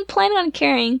 so I wasn't planning on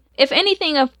carrying. If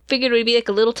anything, I figured it would be like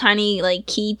a little tiny like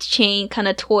keychain kind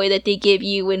of toy that they give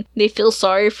you when they feel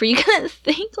sorry for you. Kind of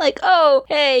think like, oh,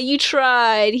 hey, you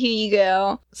tried. Here you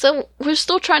go. So we're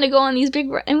still trying to go on these big...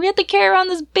 And we have to carry around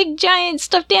this big giant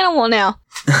stuffed animal now.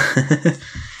 I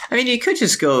mean, you could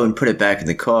just go and put it back in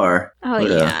the car. Oh,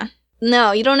 yeah.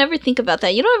 No, you don't ever think about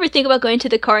that. You don't ever think about going to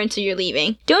the car until you're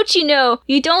leaving. Don't you know,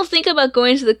 you don't think about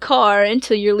going to the car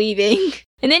until you're leaving.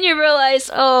 And then you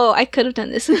realize, oh, I could have done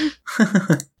this.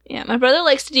 Yeah, my brother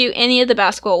likes to do any of the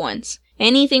basketball ones.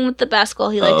 Anything with the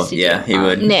basketball he likes to do. Yeah, he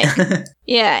would. Nick.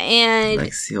 Yeah,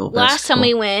 and last time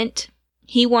we went,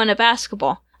 he won a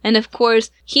basketball. And of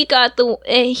course, he had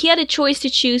a choice to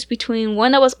choose between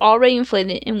one that was already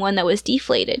inflated and one that was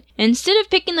deflated. Instead of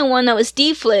picking the one that was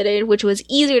deflated, which was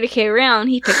easier to carry around,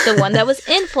 he picked the one that was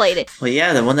inflated. Well,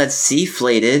 yeah, the one that's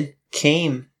deflated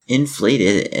came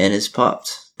inflated and is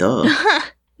popped. Duh.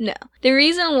 No. The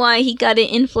reason why he got it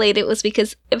inflated was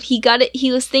because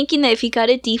he was thinking that if he got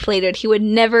it deflated, he would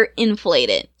never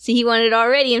inflate it. So he wanted it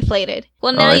already inflated.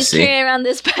 Well, now he's carrying around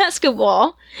this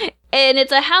basketball, and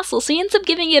it's a hassle. So he ends up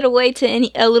giving it away to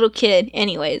a little kid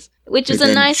anyways, which is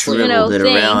a nice, thing. It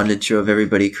around and drove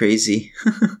everybody crazy.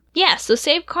 Yeah, so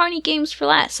save Carney games for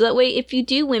last. So that way, if you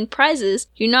do win prizes,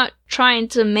 you're not trying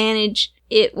to manage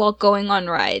it while going on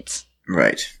rides.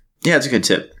 Right. Yeah, that's a good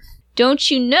tip.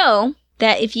 Don't you know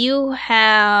that if you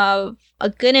have a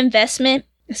good investment,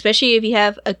 especially if you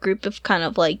have a group of kind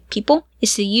of like people,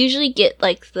 is to usually get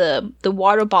like the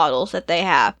water bottles that they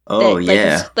have. Oh, that,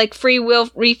 yeah. Like free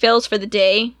refills for the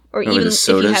day, or even if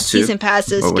you have season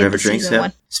passes, or whatever get the drinks season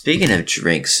one. Speaking of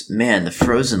drinks, man, the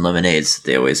frozen lemonades that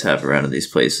they always have around in these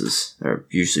places are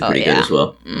usually pretty good as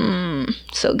well.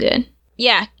 So good.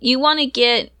 Yeah, you want to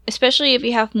get, especially if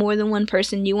you have more than one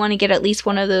person, you want to get at least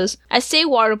one of those. I say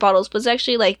water bottles, but it's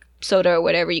actually like soda or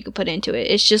whatever you could put into it.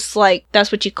 It's just like,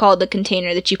 that's what you call the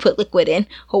container that you put liquid in,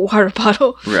 a water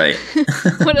bottle. Right.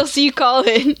 What else do you call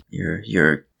it?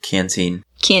 Your canteen.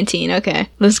 Canteen, okay.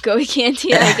 Let's go with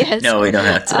canteen, I guess. No, we don't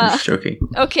have to. I'm just joking.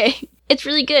 Okay. It's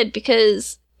really good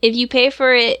because if you pay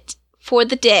for it for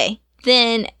the day,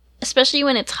 then, especially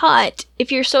when it's hot,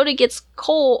 if your soda gets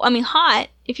hot,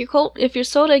 if your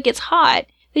soda gets hot,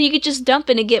 then you could just dump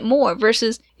it and get more,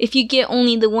 versus if you get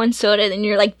only the one soda, then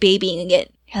you're like babying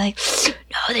it. You're like,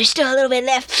 no, there's still a little bit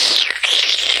left.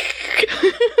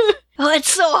 Oh,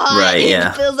 it's so hot. Right,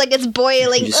 yeah. It feels like it's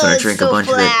boiling. You just want to drink a bunch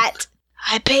of it.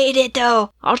 I paid it,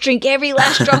 though. I'll drink every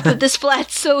last drop of this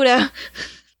flat soda.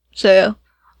 So,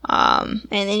 and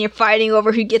then you're fighting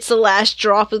over who gets the last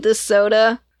drop of this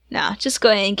soda. Nah, just go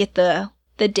ahead and get the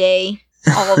day,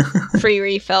 all free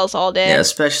refills all day. Yeah,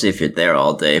 especially if you're there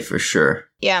all day, for sure.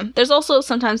 Yeah,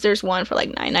 sometimes there's one for like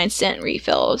 99-cent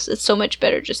refills. It's so much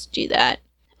better just to do that.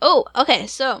 Oh, okay,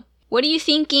 so what are you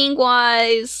thinking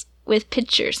wise with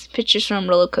pictures from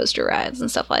roller coaster rides and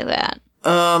stuff like that?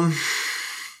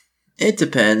 It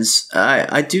depends.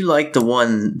 I do like the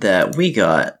one that we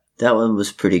got. That one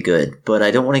was pretty good, but I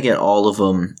don't want to get all of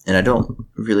them, and I don't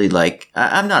really like...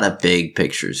 I'm not a big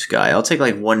pictures guy. I'll take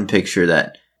like one picture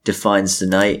that defines the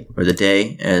night or the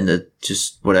day, and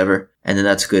just whatever, and then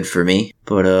that's good for me.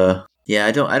 But yeah,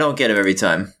 I don't get them every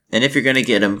time. And if you're gonna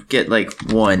get them, get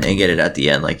like one and get it at the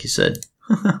end, like you said.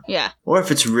 Yeah. Or if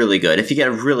it's really good. If you get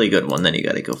a really good one, then you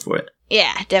gotta go for it.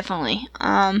 Yeah, definitely.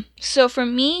 So for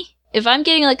me, if I'm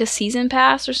getting like a season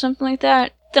pass or something like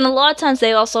that, then a lot of times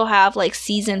they also have like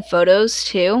season photos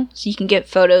too. So you can get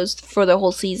photos for the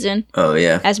whole season. Oh,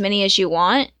 yeah. As many as you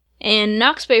want. And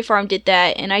Knott's Berry Farm did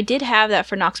that, and I did have that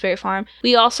for Knott's Berry Farm.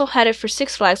 We also had it for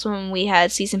Six Flags when we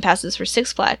had season passes for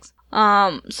Six Flags.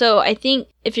 So I think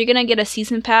if you're gonna get a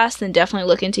season pass, then definitely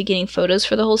look into getting photos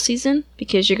for the whole season,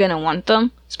 because you're gonna want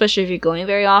them, especially if you're going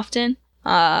very often.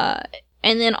 And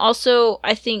then also,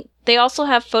 I think they also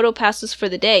have photo passes for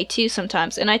the day too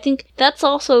sometimes, and I think that's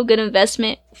also a good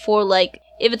investment for like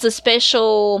if it's a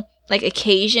special like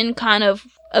occasion kind of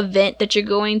event that you're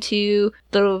going to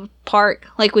the park.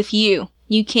 Like with you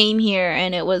came here,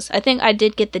 and I think I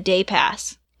did get the day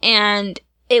pass, and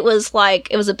it was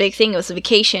a big thing. It was a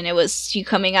vacation. It was you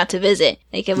coming out to visit.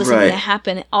 Like it wasn't going to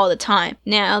happen all the time.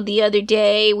 Now the other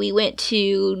day we went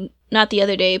to, not the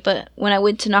other day, but when I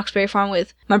went to Knott's Berry Farm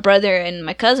with my brother and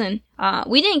my cousin,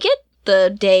 we didn't get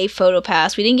the day photo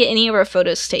pass. We didn't get any of our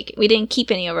photos taken. We didn't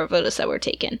keep any of our photos that were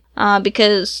taken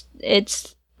because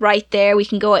it's right there. We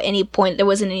can go at any point. There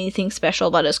wasn't anything special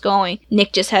about us going.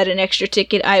 Nick just had an extra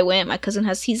ticket. I went. My cousin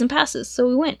has season passes, so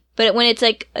we went. But when it's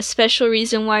like a special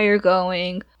reason why you're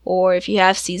going, or if you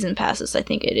have season passes, I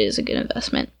think it is a good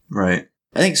investment. Right.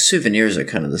 I think souvenirs are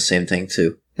kind of the same thing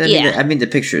too. I mean, the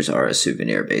pictures are a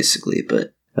souvenir basically,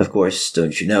 but of course,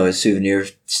 don't you know, a souvenir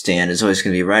stand is always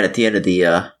going to be right at the end of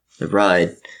the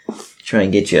ride. Try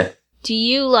and get you. Do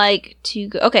you like to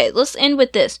go? Okay, let's end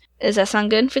with this. Does that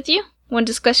sound good with you? One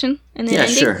discussion and then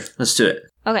ending? Sure. Let's do it.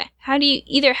 Okay. How do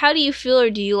you feel, or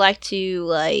do you like to,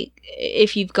 like,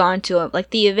 if you've gone to like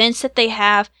the events that they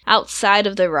have outside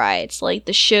of the rides, like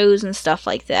the shows and stuff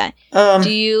like that? Do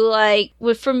you like?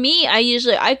 Well, for me,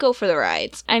 I go for the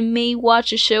rides. I may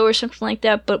watch a show or something like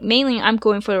that, but mainly I'm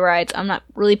going for the rides. I'm not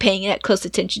really paying that close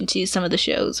attention to some of the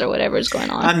shows or whatever is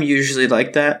going on. I'm usually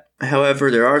like that.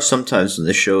 However, there are some times when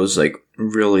the shows like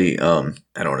really, I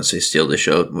don't want to say steal the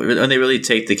show, when they really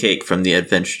take the cake from the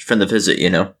adventure, from the visit, you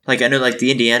know? Like, I know like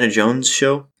the Indiana Jones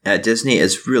show at Disney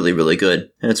is really, really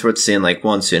good. And it's worth seeing like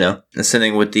once, you know? The same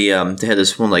thing with the, they had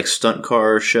this one like stunt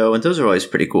car show, and those are always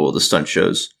pretty cool, the stunt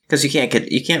shows. Because you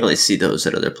can't really see those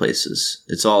at other places.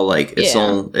 It's all like,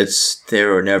 it's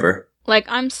there or never. Like,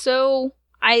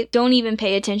 I don't even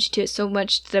pay attention to it so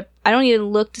much that I don't even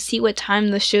look to see what time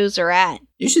the shows are at.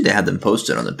 Usually they have them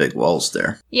posted on the big walls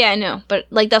there. Yeah, I know. But,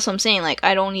 like, that's what I'm saying. Like,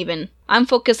 I'm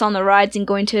focused on the rides and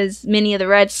going to as many of the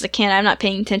rides as I can. I'm not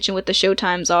paying attention what the show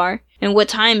times are and what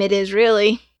time it is,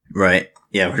 really. Right.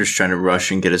 Yeah, we're just trying to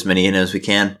rush and get as many in as we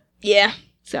can. Yeah.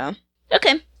 So,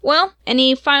 okay. Well,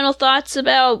 any final thoughts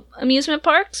about amusement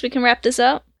parks? We can wrap this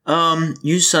up.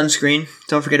 Use sunscreen.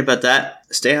 Don't forget about that.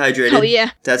 Stay hydrated. Oh,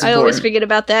 yeah. That's important. I always forget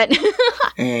about that.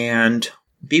 And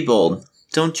be bold.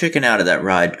 Don't chicken out of that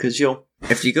ride, because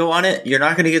if you go on it, you're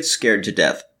not going to get scared to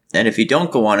death. And if you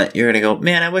don't go on it, you're going to go,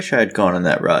 man, I wish I had gone on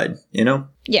that ride, you know?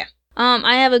 Yeah.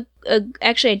 I have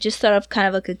actually, I just thought of kind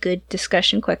of like a good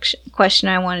discussion question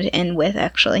I wanted to end with,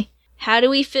 actually. How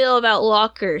do we feel about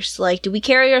lockers? Like, do we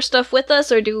carry our stuff with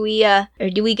us, or do we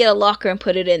get a locker and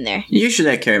put it in there?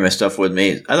 Usually I carry my stuff with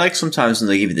me. I like sometimes when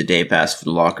they give you the day pass for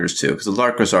the lockers too, because the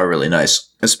lockers are really nice,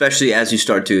 especially as you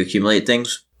start to accumulate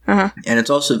things. Uh-huh. And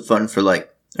it's also fun for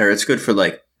it's good for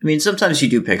sometimes you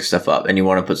do pick stuff up and you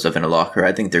want to put stuff in a locker.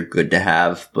 I think they're good to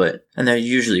have, and they're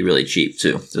usually really cheap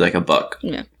too. They're like $1.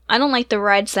 Yeah. I don't like the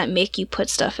rides that make you put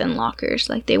stuff in lockers.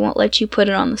 Like, they won't let you put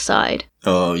it on the side.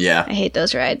 Oh, yeah. I hate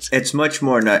those rides. It's much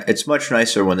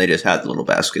nicer when they just have the little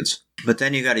baskets. But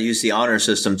then you got to use the honor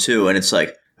system too, and it's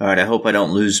like, all right, I hope I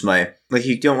don't lose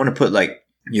you don't want to put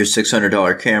your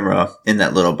 $600 camera in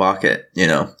that little bucket, in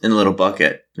a little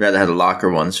bucket. I'd rather have the locker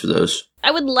ones for those. I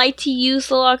would like to use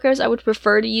the lockers. I would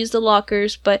prefer to use the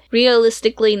lockers, but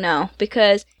realistically, no.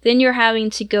 Because then you're having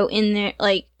to go in there,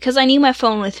 because I need my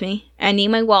phone with me. I need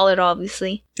my wallet,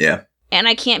 obviously. Yeah. And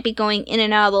I can't be going in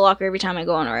and out of the locker every time I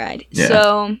go on a ride. Yeah.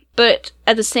 So, but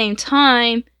at the same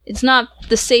time, it's not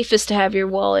the safest to have your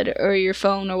wallet or your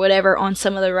phone or whatever on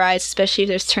some of the rides, especially if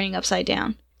there's turning upside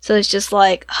down. So it's just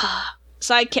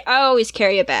So I always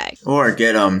carry a bag. Or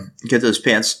get those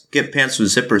pants. Get pants with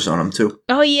zippers on them too.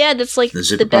 Oh yeah, that's like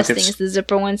the best thing is the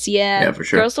zipper ones. Yeah. Yeah, for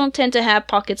sure. Girls don't tend to have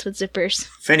pockets with zippers.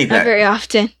 Fanny pack. Not very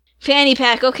often. Fanny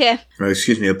pack. Okay. Or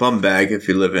excuse me, a bum bag if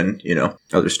you live in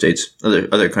other states,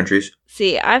 other countries.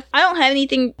 See, I don't have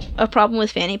a problem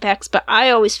with fanny packs, but I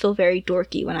always feel very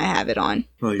dorky when I have it on.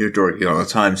 Well, you're dorky all the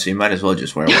time, so you might as well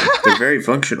just wear one. They're very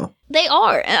functional. They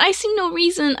are, and I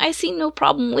see no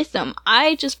problem with them.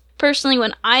 I just personally,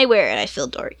 when I wear it, I feel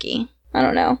dorky. I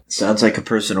don't know. Sounds like a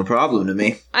personal problem to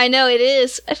me. I know it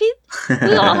is. I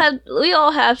mean, we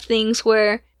all have things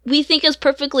where we think it's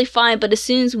perfectly fine, but as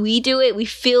soon as we do it, we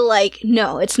feel like,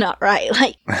 no, it's not right.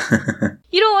 Like,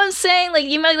 you know what I'm saying? Like,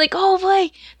 you might be like, oh, boy,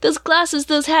 those glasses,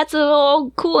 those hats are all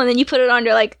cool. And then you put it on,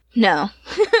 you're like, no.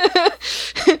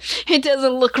 It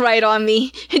doesn't look right on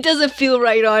me. It doesn't feel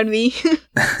right on me.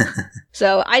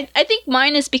 So I think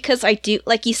mine is because I do,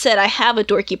 like you said, I have a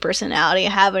dorky personality. I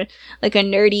have a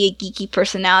nerdy, a geeky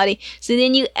personality. So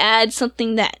then you add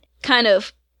something that kind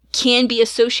of can be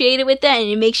associated with that, and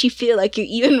it makes you feel like you're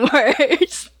even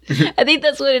worse. I think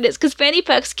that's what it is. Because fanny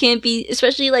packs can be,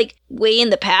 especially way in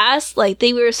the past,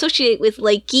 they were associated with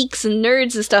geeks and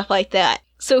nerds and stuff like that.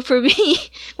 So for me,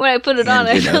 when I put it on,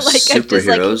 I feel like I'm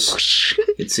just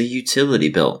it's a utility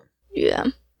belt. Yeah.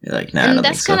 You're like, nah, and I don't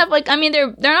that's think kind of I mean,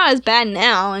 they're not as bad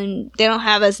now, and they don't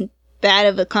have as bad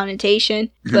of a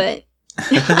connotation, but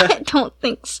I don't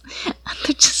think so.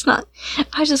 They're just not.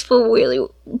 I just feel really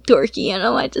dorky,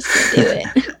 I just can't do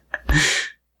it.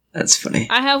 That's funny.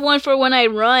 I have one for when I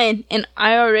run, and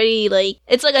I already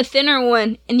it's like a thinner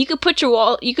one, and you could put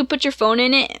your phone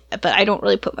in it, but I don't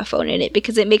really put my phone in it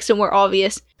because it makes it more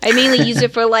obvious. I mainly use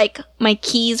it for my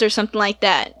keys or something like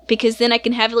that, because then I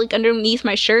can have it underneath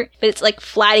my shirt, but it's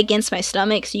flat against my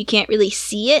stomach, so you can't really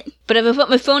see it. But if I put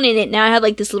my phone in it, now I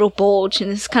have this little bulge,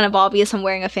 and it's kind of obvious I'm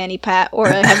wearing a fanny pack, or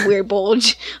I have a weird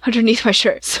bulge underneath my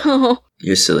shirt. So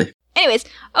you're silly. Anyways,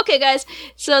 okay guys,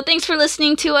 so thanks for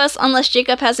listening to us, unless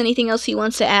Jacob has anything else he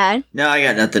wants to add. No, I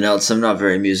got nothing else. I'm not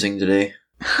very amusing today.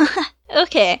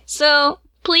 Okay, so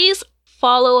please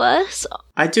follow us.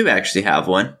 I do actually have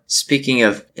one. Speaking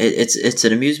of, it's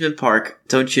an amusement park.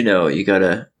 Don't you know, you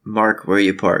gotta mark where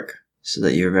you park so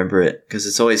that you remember it. Because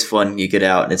it's always fun. You get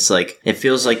out and it's it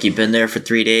feels like you've been there for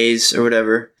 3 days or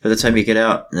whatever by the time you get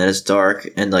out. And then it's dark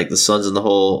and the sun's on the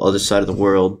whole other side of the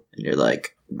world. And you're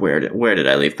like, where did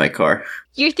I leave my car?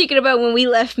 You're thinking about when we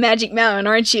left Magic Mountain,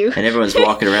 aren't you? And everyone's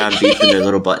walking around beeping their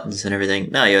little buttons and everything.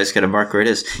 No, you always got to mark where it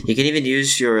is. You can even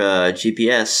use your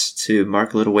GPS to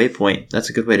mark a little waypoint. That's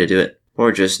a good way to do it.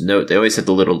 Or just note. They always have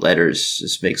the little letters.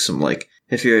 Just make some like,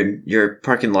 if you're in your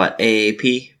parking lot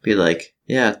AAP, be like,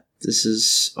 yeah, this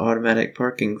is automatic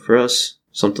parking for us.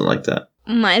 Something like that.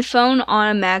 My phone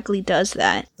automatically does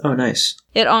that. Oh, nice.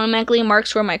 It automatically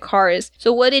marks where my car is.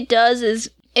 So what it does is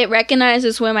it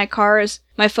recognizes when my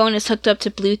phone is hooked up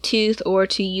to Bluetooth or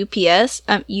to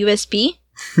USB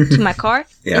to my car.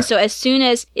 Yeah. And so as soon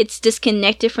as it's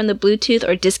disconnected from the Bluetooth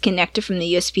or disconnected from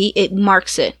the USB, it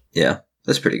marks it. Yeah,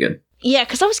 that's pretty good. Yeah,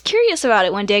 because I was curious about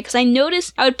it one day because I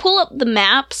noticed I would pull up the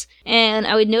maps and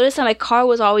I would notice that my car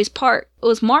was always parked. It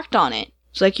was marked on it.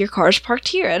 It's like, your car's parked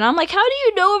here. And I'm like, how do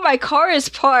you know where my car is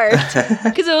parked?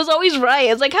 Because it was always right.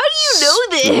 I was like, how do you know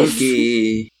this?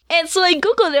 Spooky. And so I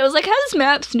Googled it. I was like, how does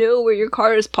Maps know where your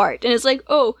car is parked? And it's like,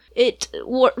 oh, it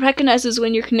recognizes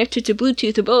when you're connected to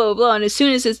Bluetooth and blah, blah, blah. And as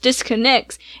soon as it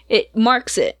disconnects, it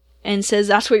marks it and says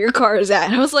that's where your car is at.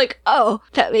 And I was like, oh,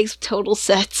 that makes total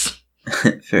sense.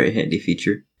 Very handy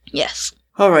feature. Yes.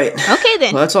 All right. Okay,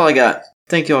 then. Well, that's all I got.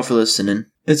 Thank you all for listening.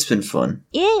 It's been fun.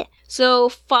 Yeah. So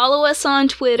follow us on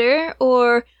Twitter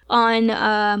or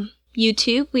on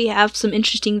YouTube. We have some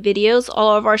interesting videos.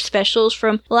 All of our specials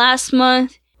from last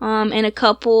month. And a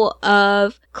couple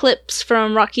of clips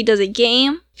from Rocky Does a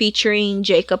Game featuring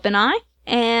Jacob and I.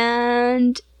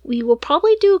 And we will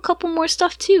probably do a couple more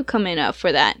stuff too coming up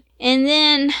for that. And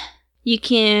then you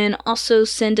can also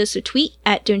send us a tweet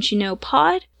at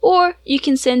don'tyouknowpod, or you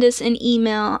can send us an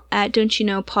email at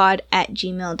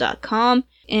don'tyouknowpod@gmail.com.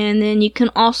 And then you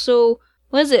can also,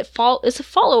 it's a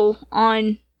follow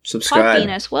on Subscribe Podbean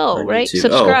as well, right?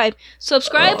 YouTube.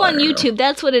 Subscribe on YouTube.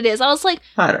 That's what it is. I was like,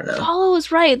 I don't know. Follow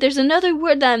is right. There's another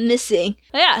word that I'm missing.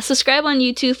 But yeah, subscribe on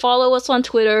YouTube. Follow us on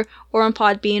Twitter or on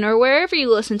Podbean or wherever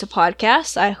you listen to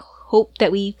podcasts. I hope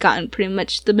that we've gotten pretty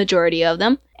much the majority of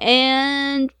them.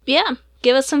 And yeah,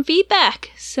 give us some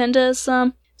feedback. Send us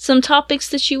some topics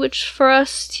that you wish for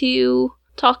us to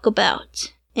talk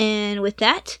about. And with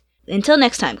that, until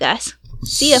next time, guys.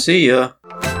 See ya. See ya.